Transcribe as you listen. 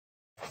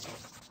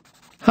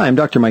Hi, I'm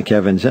Dr. Mike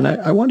Evans, and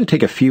I want to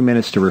take a few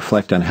minutes to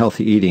reflect on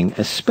healthy eating,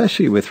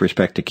 especially with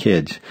respect to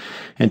kids,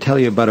 and tell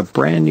you about a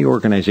brand new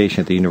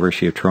organization at the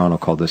University of Toronto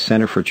called the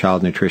Centre for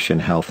Child Nutrition,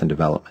 Health and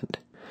Development.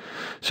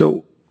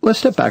 So let's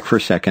step back for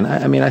a second.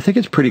 I think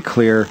it's pretty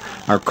clear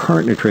our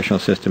current nutritional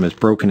system is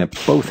broken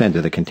at both ends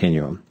of the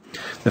continuum.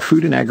 The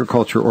Food and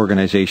Agriculture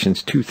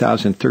Organization's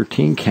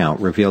 2013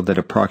 count revealed that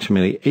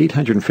approximately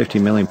 850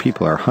 million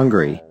people are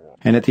hungry,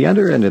 and at the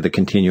other end of the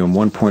continuum,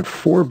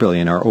 1.4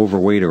 billion are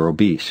overweight or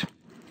obese.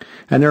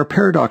 And there are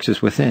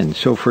paradoxes within.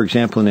 So, for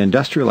example, in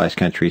industrialized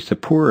countries, the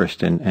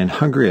poorest and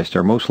hungriest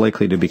are most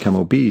likely to become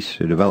obese,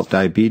 to develop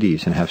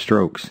diabetes, and have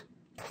strokes.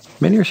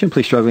 Many are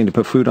simply struggling to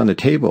put food on the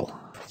table.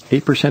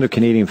 8% of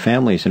Canadian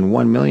families and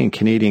 1 million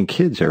Canadian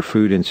kids are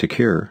food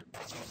insecure.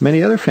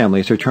 Many other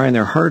families are trying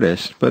their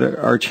hardest, but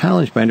are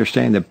challenged by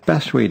understanding the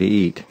best way to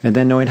eat, and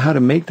then knowing how to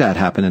make that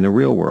happen in the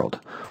real world,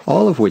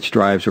 all of which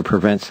drives or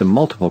prevents the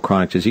multiple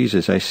chronic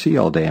diseases I see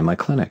all day in my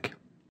clinic.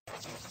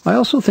 I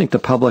also think the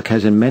public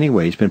has in many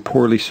ways been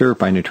poorly served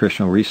by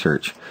nutritional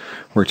research,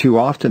 where too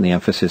often the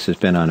emphasis has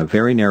been on a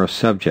very narrow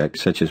subject,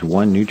 such as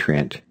one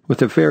nutrient,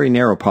 with a very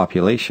narrow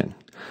population.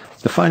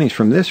 The findings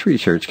from this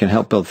research can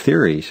help build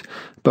theories,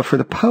 but for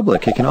the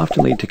public it can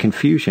often lead to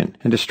confusion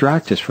and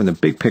distract us from the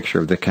big picture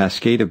of the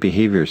cascade of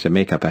behaviors that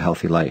make up a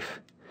healthy life.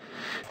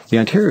 The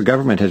Ontario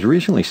government has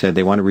recently said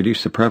they want to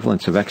reduce the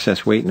prevalence of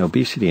excess weight and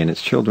obesity in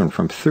its children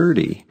from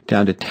 30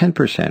 down to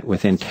 10%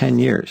 within 10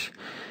 years.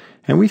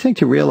 And we think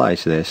to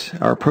realize this,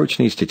 our approach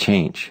needs to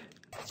change.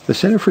 The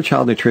Centre for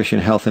Child Nutrition,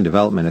 Health and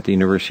Development at the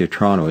University of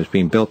Toronto is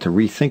being built to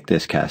rethink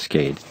this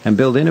cascade and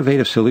build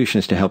innovative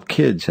solutions to help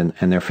kids and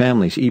their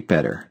families eat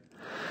better.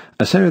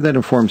 A centre that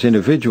informs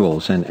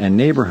individuals and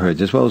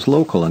neighborhoods as well as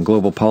local and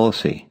global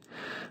policy.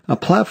 A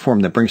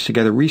platform that brings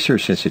together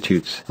research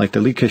institutes like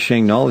the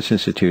Shing Knowledge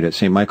Institute at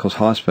St. Michael's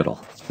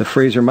Hospital, the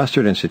Fraser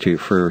Mustard Institute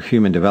for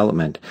Human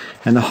Development,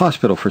 and the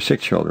Hospital for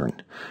Sick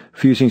Children,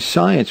 fusing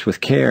science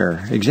with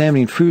care,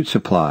 examining food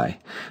supply,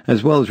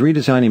 as well as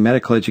redesigning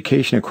medical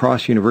education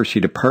across university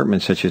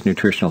departments such as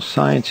nutritional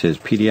sciences,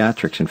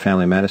 pediatrics, and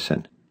family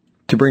medicine,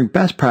 to bring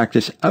best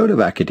practice out of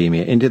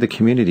academia into the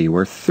community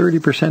where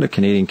 30% of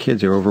Canadian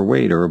kids are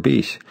overweight or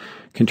obese,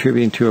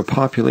 contributing to a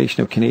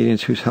population of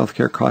Canadians whose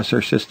healthcare costs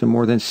our system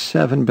more than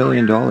 $7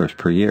 billion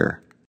per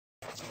year.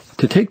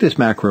 To take this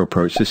macro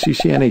approach, the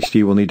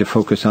CCNHD will need to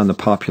focus on the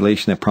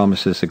population that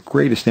promises the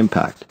greatest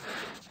impact,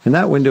 and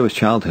that window is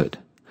childhood.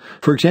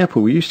 For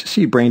example, we used to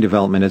see brain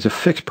development as a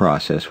fixed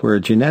process where a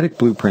genetic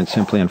blueprint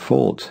simply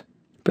unfolds.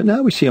 But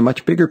now we see a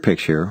much bigger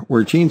picture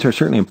where genes are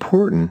certainly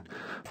important,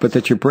 but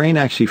that your brain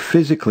actually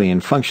physically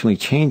and functionally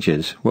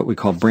changes, what we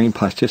call brain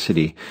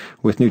plasticity,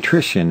 with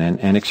nutrition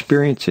and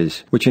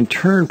experiences, which in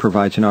turn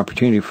provides an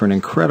opportunity for an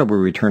incredible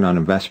return on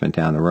investment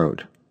down the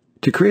road.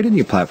 To create a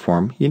new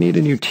platform, you need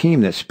a new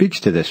team that speaks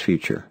to this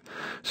future.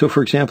 So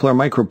for example, our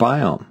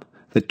microbiome,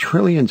 the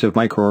trillions of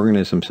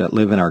microorganisms that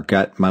live in our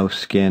gut, mouth,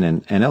 skin,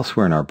 and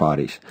elsewhere in our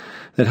bodies,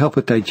 that help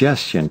with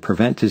digestion,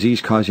 prevent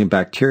disease-causing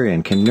bacteria,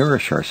 and can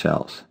nourish our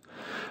cells.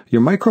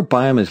 Your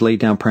microbiome is laid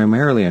down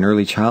primarily in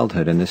early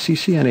childhood, and the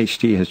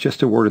CCNHD has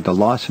just awarded the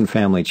Lawson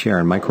Family Chair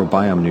in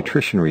Microbiome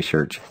Nutrition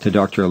Research to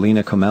Dr.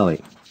 Alina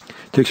Comelli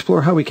to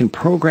explore how we can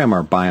program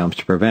our biomes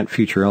to prevent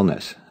future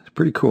illness. It's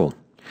pretty cool.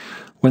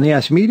 When they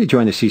asked me to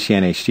join the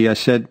CCNHD, I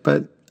said,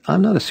 but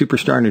I'm not a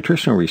superstar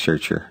nutritional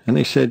researcher. And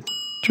they said,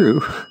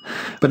 true.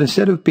 But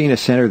instead of being a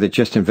center that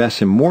just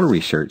invests in more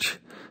research,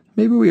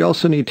 maybe we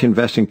also need to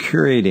invest in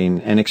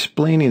curating and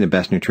explaining the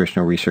best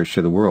nutritional research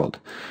to the world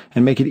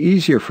and make it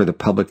easier for the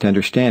public to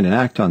understand and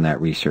act on that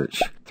research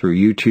through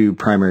YouTube,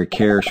 primary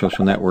care,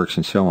 social networks,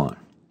 and so on.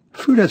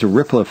 Food has a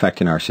ripple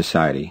effect in our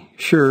society.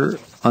 Sure,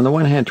 on the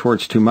one hand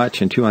towards too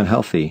much and too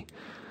unhealthy,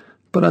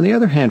 but on the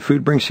other hand,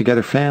 food brings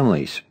together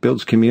families,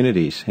 builds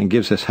communities, and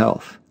gives us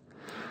health.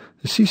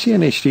 The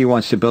CCNHD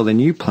wants to build a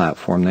new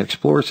platform that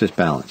explores this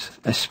balance,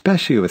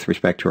 especially with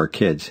respect to our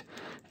kids,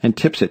 and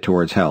tips it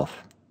towards health.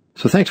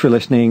 So thanks for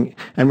listening,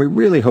 and we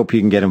really hope you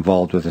can get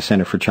involved with the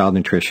Centre for Child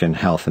Nutrition,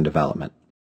 Health and Development.